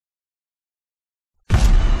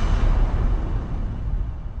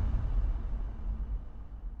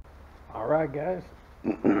Alright guys,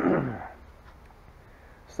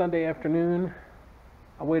 Sunday afternoon.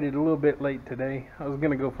 I waited a little bit late today. I was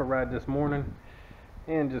going to go for a ride this morning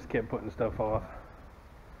and just kept putting stuff off.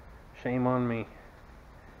 Shame on me.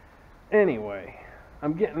 Anyway,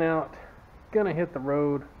 I'm getting out, gonna hit the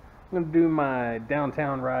road. I'm gonna do my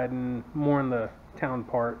downtown riding, more in the town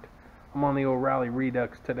part. I'm on the old Raleigh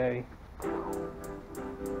Redux today.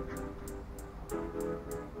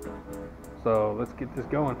 So let's get this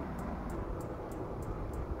going.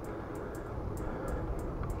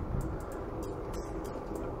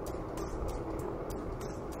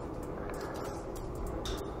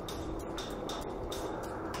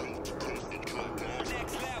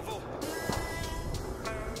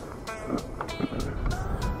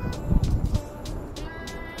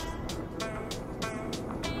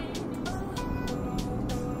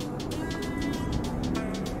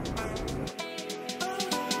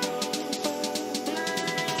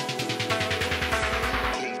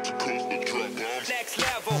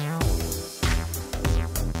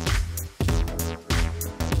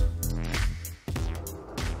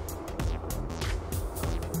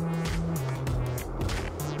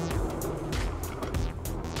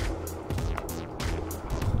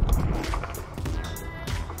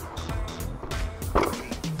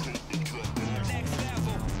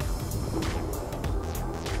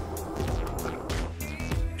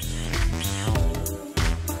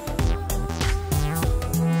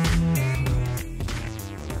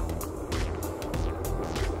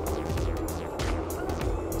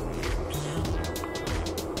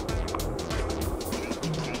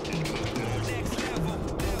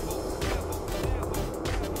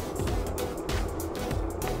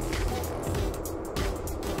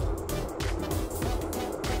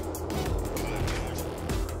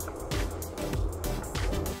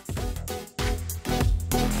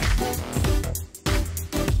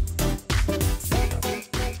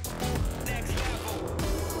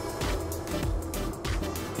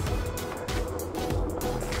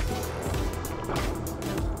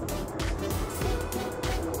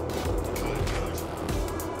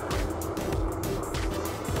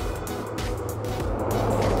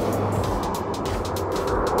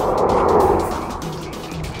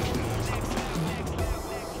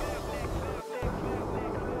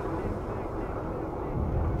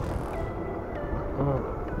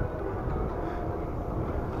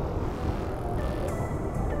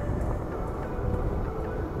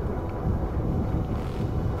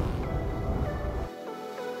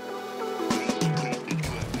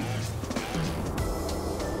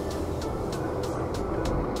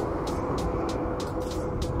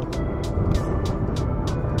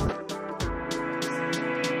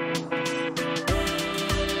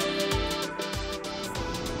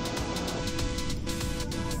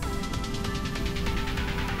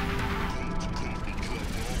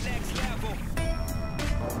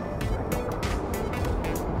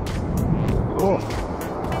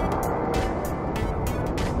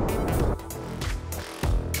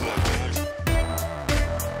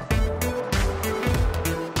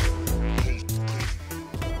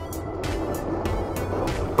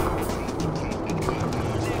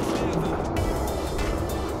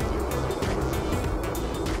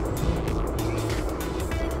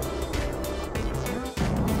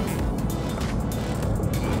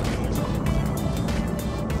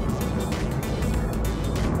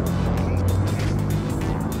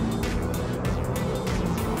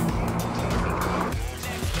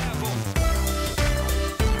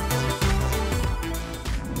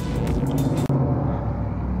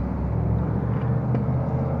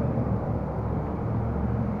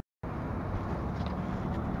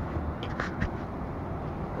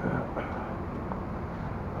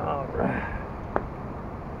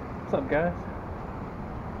 What's up, guys?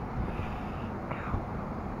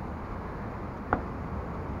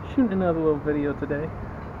 Shooting another little video today.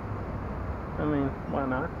 I mean, why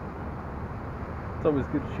not? It's always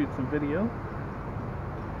good to shoot some video.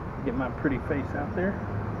 Get my pretty face out there.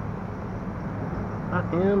 I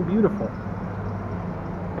am beautiful.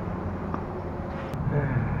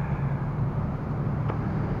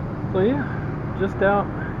 So yeah, just out.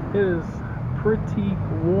 It is pretty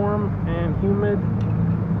warm and humid.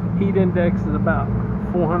 Heat index is about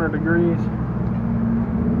 400 degrees,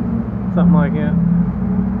 something like that.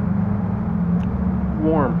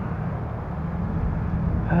 Warm.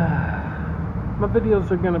 My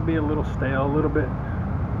videos are going to be a little stale, a little bit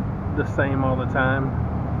the same all the time,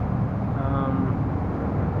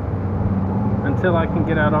 until I can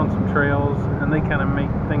get out on some trails, and they kind of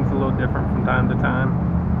make things a little different from time to time.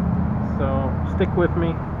 So stick with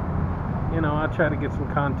me. You know, I'll try to get some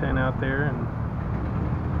content out there, and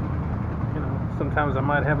sometimes I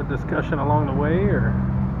might have a discussion along the way, or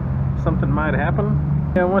something might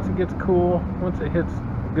happen. Yeah, once it gets cool, once it hits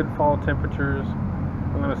good fall temperatures,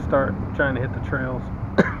 I'm going to start trying to hit the trails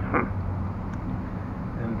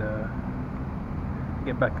and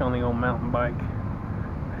get back on the old mountain bike.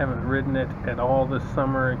 I haven't ridden it at all this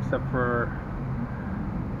summer except for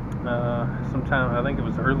sometime, I think it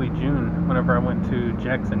was early June, whenever I went to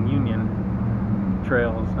Jackson Union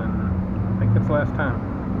trails, and I think it's the last time.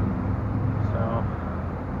 So,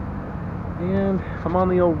 and I'm on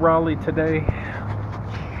the old Raleigh today.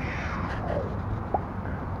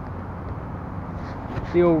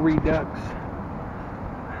 The old Redux.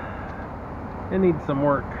 It needs some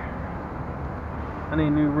work. I need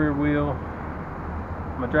a new rear wheel.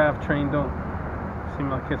 My drivetrain don't seem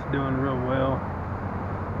like it's doing real well.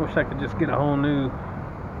 Wish I could just get a whole new,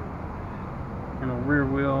 rear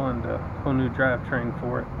wheel and a whole new drivetrain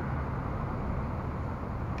for it.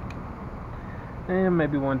 And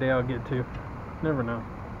maybe one day I'll get to. Never know.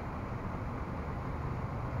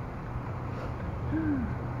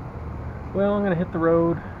 Well, I'm gonna hit the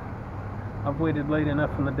road. I've waited late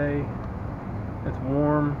enough in the day. It's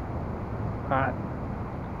warm, hot,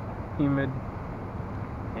 humid,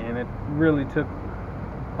 and it really took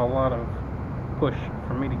a lot of push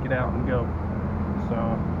for me to get out and go. So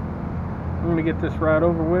I'm gonna get this ride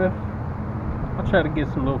over with. I'll try to get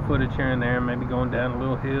some little footage here and there, maybe going down a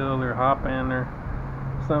little hill or hopping or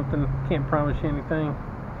something. Can't promise you anything.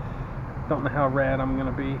 Don't know how rad I'm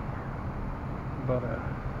gonna be, but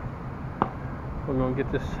we're gonna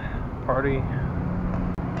get this party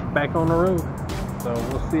back on the road. So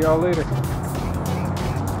we'll see y'all later.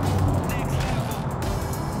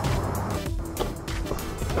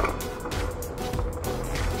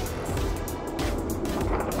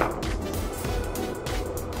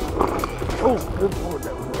 Oh, good Lord,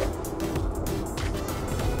 that was rough.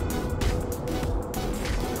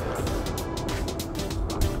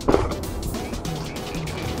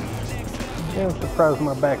 Yeah, I'm surprised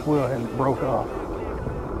my back wheel hadn't broke off.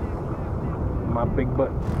 My big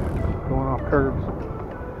butt going off curbs.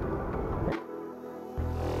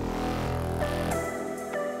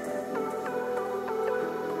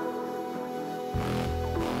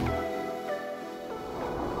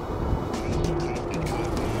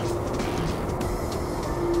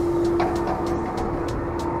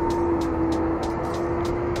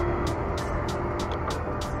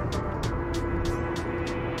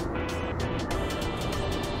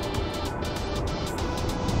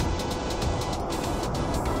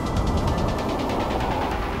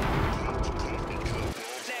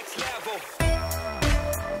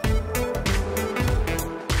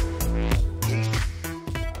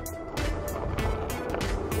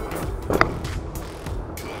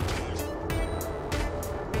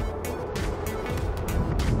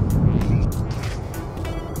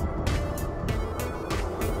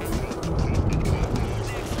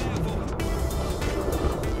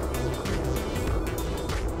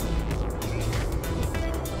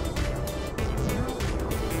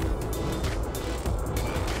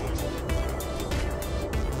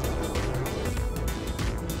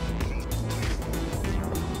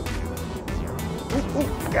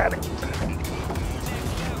 Got it.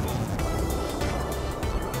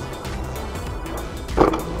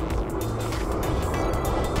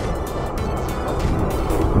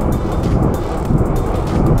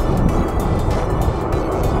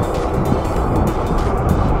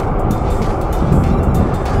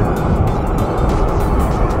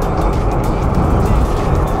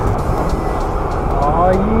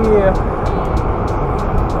 Oh yeah.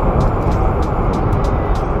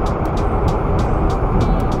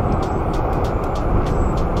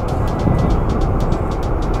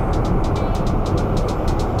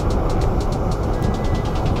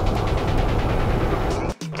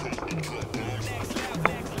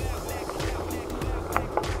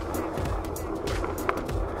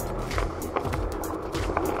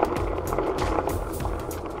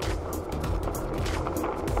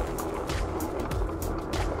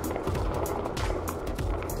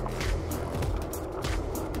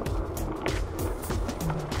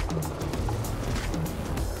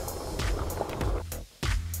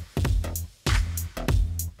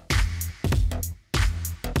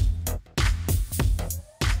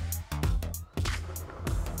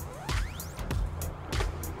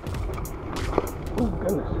 Oh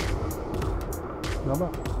goodness. Come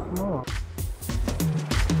on.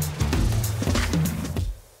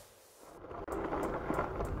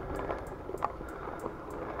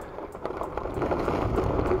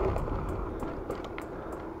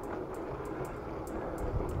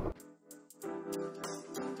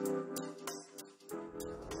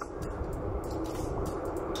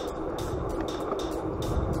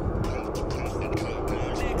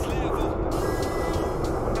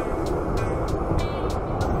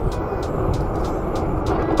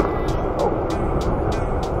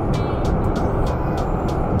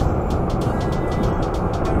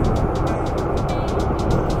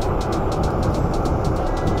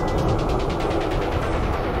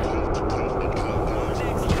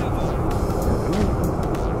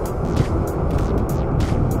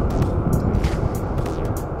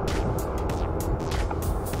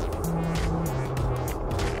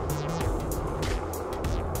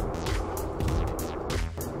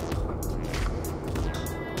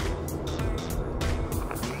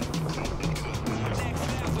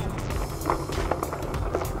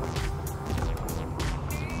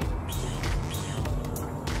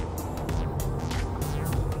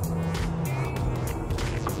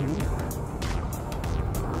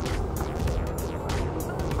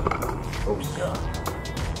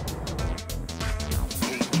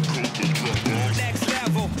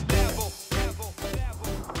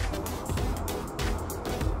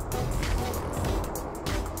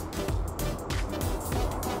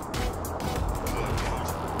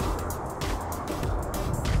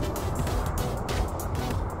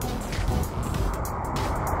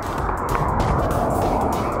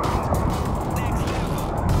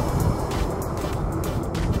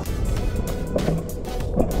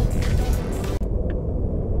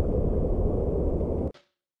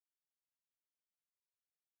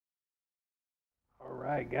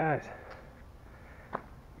 guys,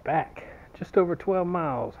 back just over 12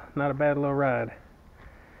 miles. Not a bad little ride.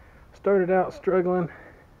 Started out struggling,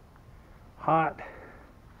 hot.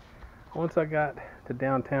 Once I got to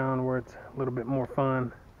downtown where it's a little bit more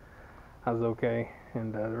fun, I was okay,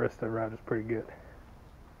 and the rest of the ride was pretty good.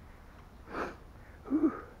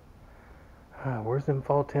 Where's them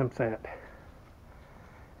fall temps at?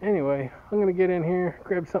 Anyway, I'm gonna get in here,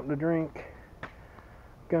 grab something to drink.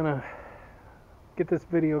 Gonna get this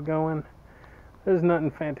video going. There's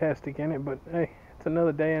nothing fantastic in it, but hey, it's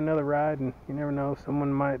another day, another ride, and you never know,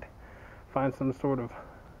 someone might find some sort of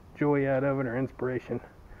joy out of it or inspiration.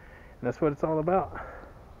 And that's what it's all about.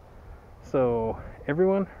 So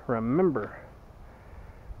everyone, remember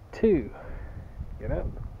to get up,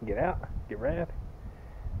 get out, get rad,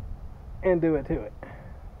 and do it to it.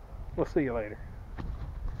 We'll see you later.